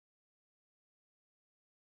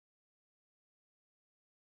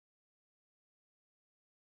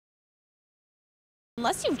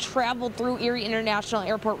Unless you've traveled through Erie International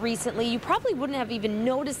Airport recently, you probably wouldn't have even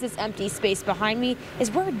noticed this empty space behind me is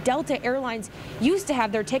where Delta Airlines used to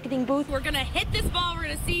have their ticketing booth. We're going to hit this ball. We're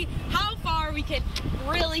going to see how far we can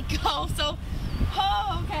really go. So,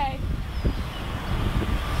 okay.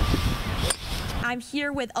 I'm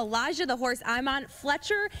here with Elijah, the horse I'm on,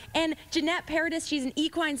 Fletcher, and Jeanette Paradis. She's an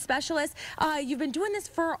equine specialist. You've been doing this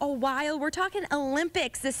for a while. We're talking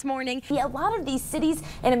Olympics this morning. A lot of these cities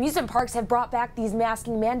and amusement parks have brought back these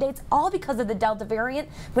masking mandates, all because of the Delta variant.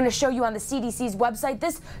 I'm going to show you on the CDC's website.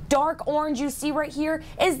 This dark orange you see right here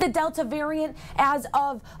is the Delta variant as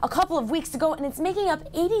of a couple of weeks ago, and it's making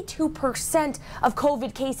up 82% of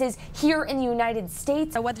COVID cases here in the United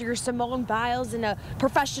States. Whether you're Simone Biles and a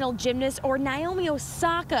professional gymnast or Naomi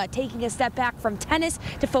Osaka taking a step back from tennis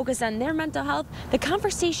to focus on their mental health, the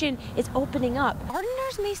conversation is opening up.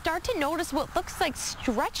 Gardeners may start to notice what looks like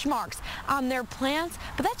stretch marks on their plants,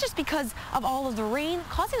 but that's just because of all of the rain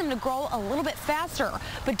causing them to grow a little bit faster.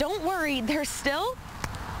 But don't worry, they're still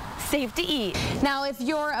safe to eat. Now, if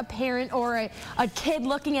you're a parent or a kid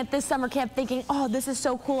looking at this summer camp thinking, oh, this is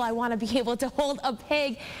so cool, I want to be able to hold a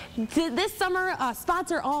pig, this summer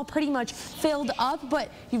spots are all pretty much filled up, but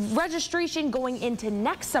registration going into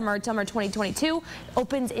next summer, summer 2022,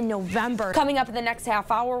 opens in November. Coming up in the next half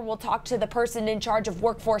hour, we'll talk to the person in charge of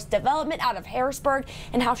workforce development out of Harrisburg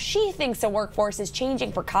and how she thinks the workforce is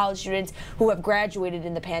changing for college students who have graduated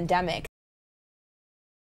in the pandemic.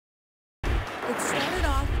 It started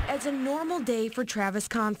off as a normal day for Travis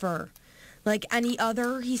Confer. Like any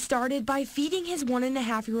other, he started by feeding his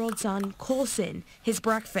 1.5-year-old son, Colson, his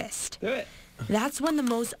breakfast. Do it. That's when the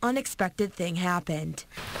most unexpected thing happened.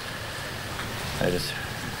 I just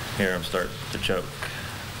hear him start to choke.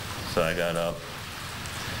 So I got up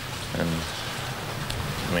and,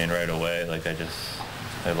 I mean, right away, like I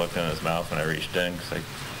looked in his mouth when I reached in, cause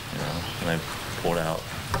and I pulled out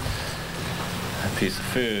a piece of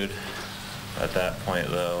food. At that point,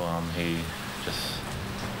 though, he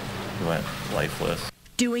went lifeless.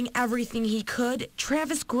 Doing everything he could,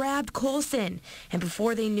 Travis grabbed Colson, and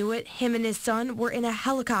before they knew it, him and his son were in a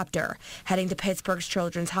helicopter heading to Pittsburgh's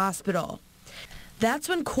Children's Hospital. That's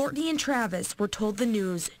when Courtney and Travis were told the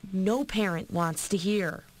news no parent wants to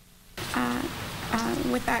hear.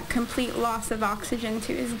 With that complete loss of oxygen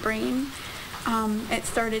to his brain, it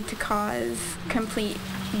started to cause complete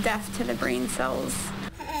death to the brain cells.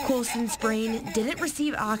 Colson's brain didn't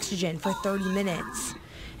receive oxygen for 30 minutes.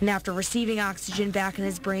 And after receiving oxygen back in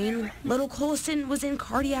his brain, little Colson was in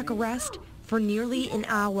cardiac arrest for nearly an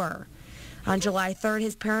hour. On July 3rd,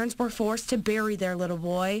 his parents were forced to bury their little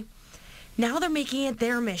boy. Now they're making it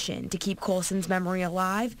their mission to keep Colson's memory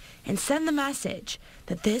alive and send the message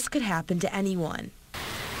that this could happen to anyone.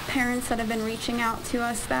 Parents that have been reaching out to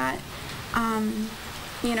us that,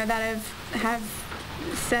 that have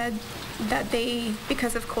said that they,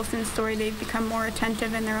 because of Colson's story, they've become more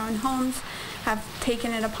attentive in their own homes, have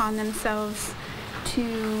taken it upon themselves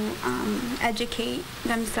to educate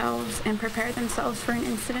themselves and prepare themselves for an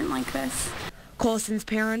incident like this. Colson's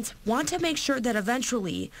parents want to make sure that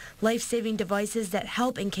eventually life-saving devices that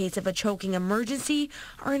help in case of a choking emergency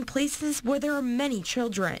are in places where there are many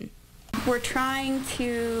children. We're trying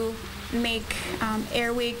to make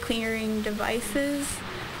airway clearing devices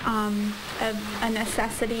a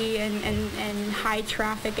necessity in high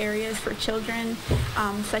traffic areas for children,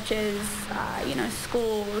 such as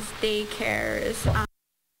schools, daycares.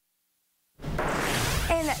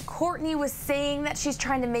 And Courtney was saying that she's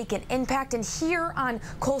trying to make an impact, and here on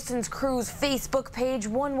Colson's crew's Facebook page,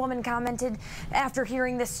 one woman commented after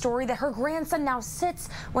hearing this story that her grandson now sits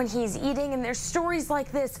when he's eating, and there's stories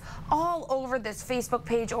like this all over this Facebook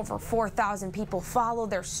page. Over 4,000 people follow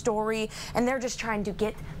their story, and they're just trying to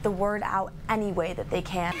get the word out any way that they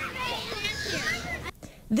can.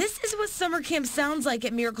 This is what summer camp sounds like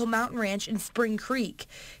at Miracle Mountain Ranch in Spring Creek.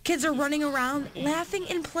 Kids are running around, laughing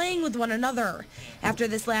and playing with one another. After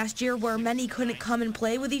this last year where many couldn't come and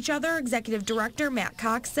play with each other, Executive Director Matt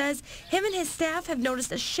Cox says him and his staff have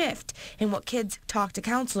noticed a shift in what kids talk to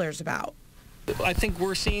counselors about. I think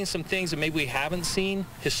we're seeing some things that maybe we haven't seen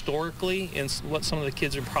historically in what some of the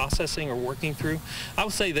kids are processing or working through. I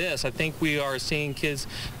would say this, I think we are seeing kids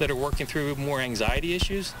that are working through more anxiety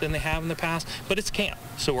issues than they have in the past, but it's camp.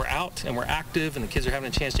 So we're out and we're active, and the kids are having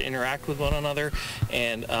a chance to interact with one another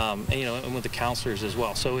and with the counselors as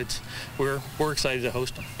well. So we're excited to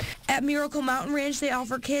host them. At Miracle Mountain Ranch, they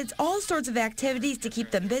offer kids all sorts of activities to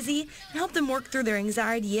keep them busy and help them work through their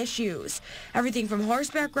anxiety issues. Everything from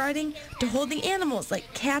horseback riding to holding animals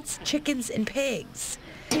like cats, chickens, and pigs.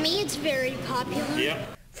 To me, it's very popular.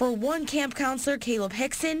 Yep. For one camp counselor, Caleb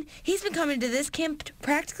Hickson, he's been coming to this camp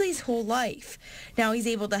practically his whole life. Now he's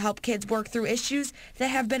able to help kids work through issues that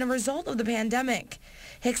have been a result of the pandemic.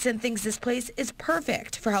 Hickson thinks this place is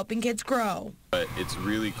perfect for helping kids grow. But it's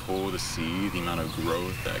really cool to see the amount of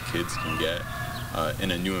growth that kids can get in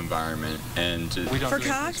a new environment. And for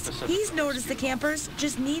Cox, he's noticed the campers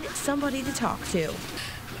just need somebody to talk to.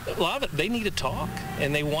 A lot of it, they need to talk,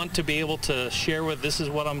 and they want to be able to share with, this is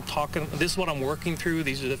what I'm working through,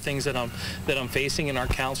 these are the things that I'm facing, and our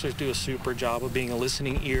counselors do a super job of being a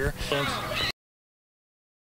listening ear.